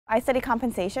I study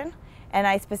compensation, and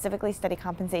I specifically study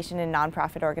compensation in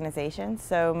nonprofit organizations.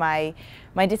 So my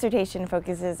dissertation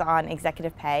focuses on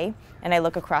executive pay, and I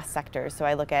look across sectors. So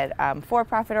I look at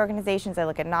for-profit organizations, I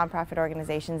look at nonprofit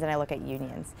organizations, and I look at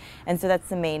unions. And so that's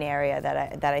the main area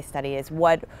that I study, is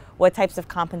what types of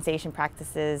compensation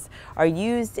practices are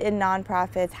used in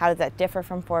nonprofits, how does that differ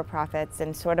from for-profits,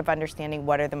 and sort of understanding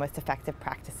what are the most effective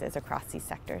practices across these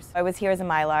sectors. I was here as a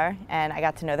ILR, and I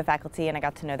got to know the faculty and I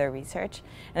got to know their research,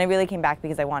 and I really came back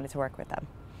because I wanted to work with them.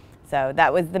 So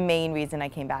that was the main reason I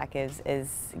came back,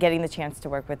 is getting the chance to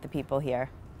work with the people here.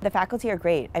 The faculty are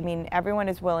great. I mean, everyone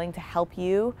is willing to help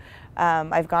you.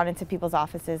 I've gone into people's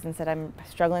offices and said, I'm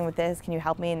struggling with this, can you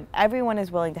help me? And everyone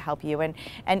is willing to help you. And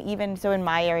even so, in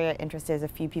my area of interest, there's a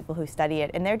few people who study it,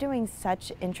 and they're doing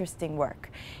such interesting work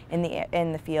in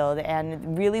the field,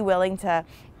 and really willing to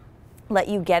let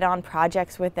you get on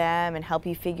projects with them and help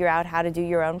you figure out how to do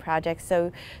your own projects.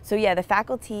 So yeah, the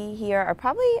faculty here are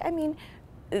probably, I mean,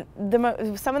 some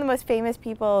of the most famous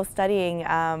people studying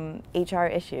HR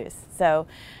issues. So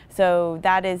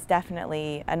that is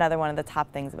definitely another one of the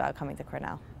top things about coming to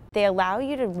Cornell. They allow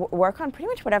you to work on pretty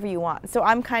much whatever you want. So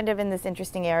I'm kind of in this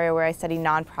interesting area where I study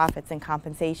nonprofits and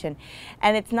compensation.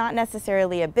 And it's not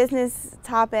necessarily a business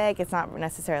topic, it's not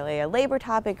necessarily a labor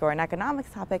topic or an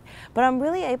economics topic, but I'm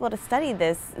really able to study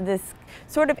this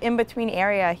sort of in-between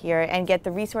area here and get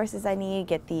the resources I need,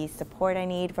 get the support I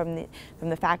need from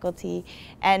the faculty.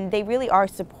 And they really are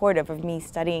supportive of me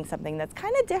studying something that's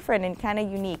kind of different and kind of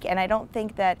unique. And I don't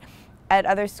think that at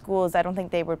other schools, I don't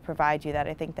think they would provide you that.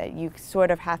 I think that you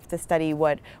sort of have to study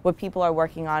what people are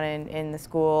working on in the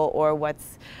school, or what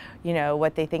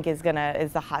they think is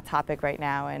the hot topic right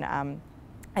now. And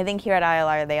I think here at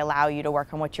ILR they allow you to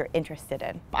work on what you're interested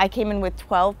in. I came in with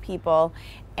 12 people,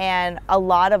 and a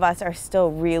lot of us are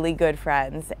still really good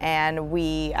friends, and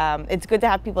it's good to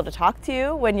have people to talk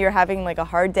to when you're having like a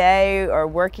hard day or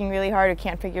working really hard or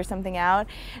can't figure something out.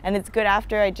 And it's good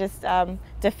after I just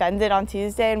defended on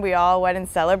Tuesday, and we all went and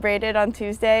celebrated on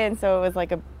Tuesday, and so it was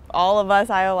like all of us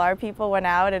ILR people went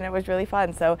out, and it was really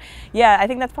fun. So yeah, I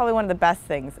think that's probably one of the best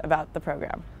things about the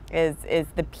program is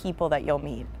the people that you'll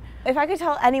meet. If I could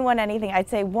tell anyone anything, I'd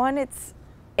say, one, it's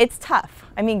tough.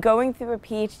 I mean, going through a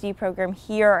PhD program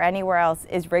here or anywhere else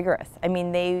is rigorous. I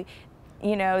mean,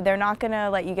 they're not going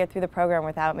to let you get through the program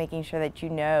without making sure that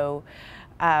you know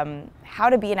how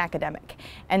to be an academic.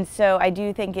 And so I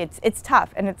do think it's tough,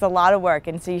 and it's a lot of work,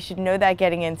 and so you should know that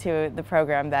getting into the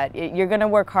program, that you're going to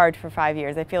work hard for 5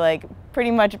 years. I feel like pretty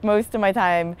much most of my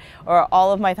time, or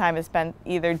all of my time, is spent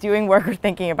either doing work or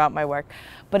thinking about my work.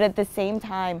 But at the same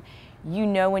time, you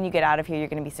know when you get out of here you're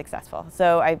going to be successful.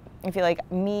 So I feel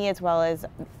like me, as well as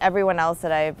everyone else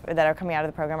that are coming out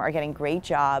of the program, are getting great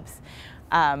jobs.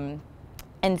 And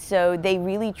so they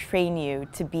really train you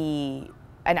to be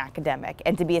an academic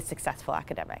and to be a successful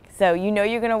academic. So you know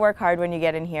you're going to work hard when you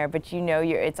get in here, but you know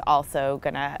it's also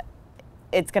going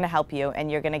to help you,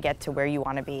 and you're going to get to where you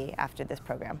want to be after this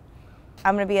program.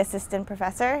 I'm going to be assistant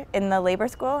professor in the labor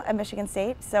school at Michigan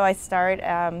State. So I start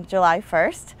July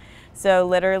 1st. So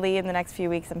literally in the next few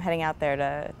weeks I'm heading out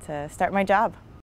there to start my job.